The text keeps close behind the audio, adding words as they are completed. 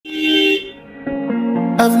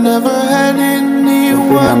I've never had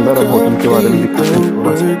anyone complete the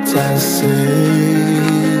words I say.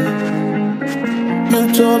 You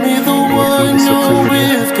told me the one you're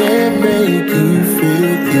with can make you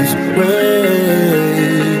feel this way.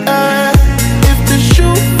 If the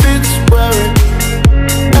shoe fits, wear it.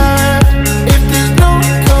 If there's no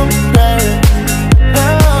comparing,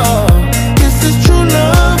 this is true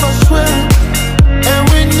love, I swear. And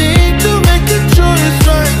we need to make a choice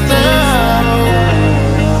right now.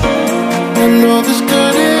 I know this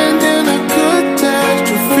could end in a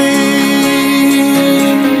catastrophe,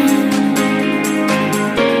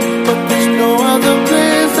 but there's no other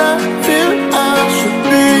place I feel I should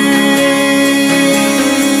be.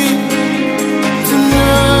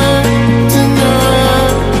 Tonight,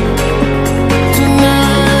 tonight,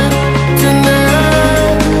 tonight, tonight,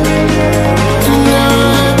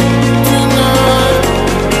 tonight, tonight,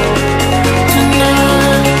 tonight,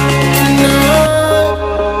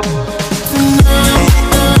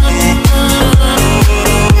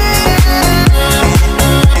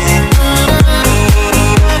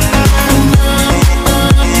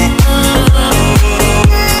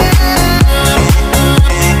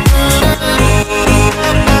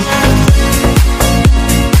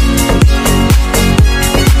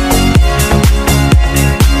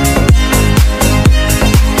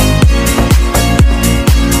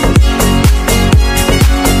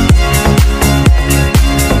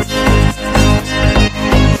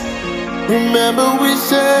 remember we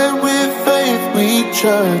said with faith we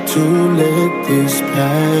try to let this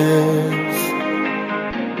pass.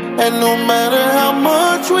 And no matter how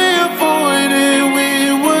much we avoided, we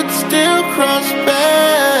would still cross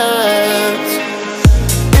paths.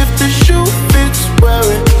 If the shoe fits, wear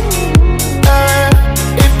it.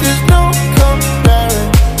 If there's no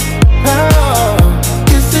comparing,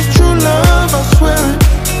 this is true love, I swear it.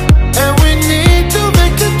 And we need to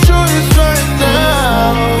make a choice right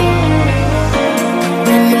now.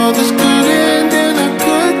 This could end in a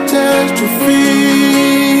catastrophe,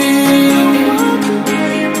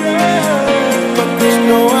 but there's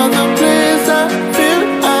no other place I feel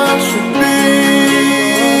I should be.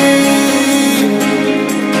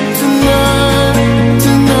 Tonight,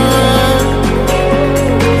 tonight,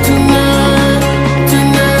 tonight,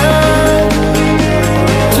 tonight,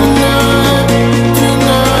 tonight, tonight,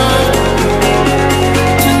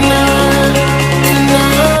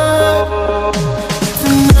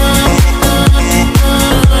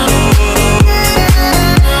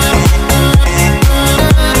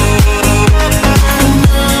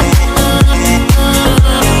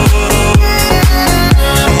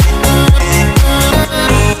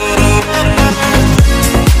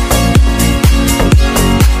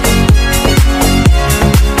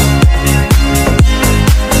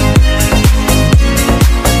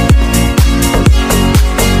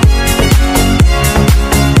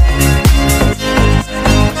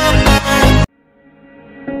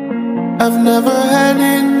 I've never had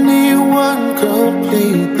anyone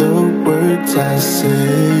complete the words I say.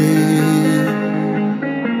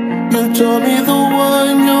 You told me the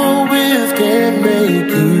one you're with can make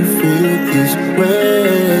you feel this way.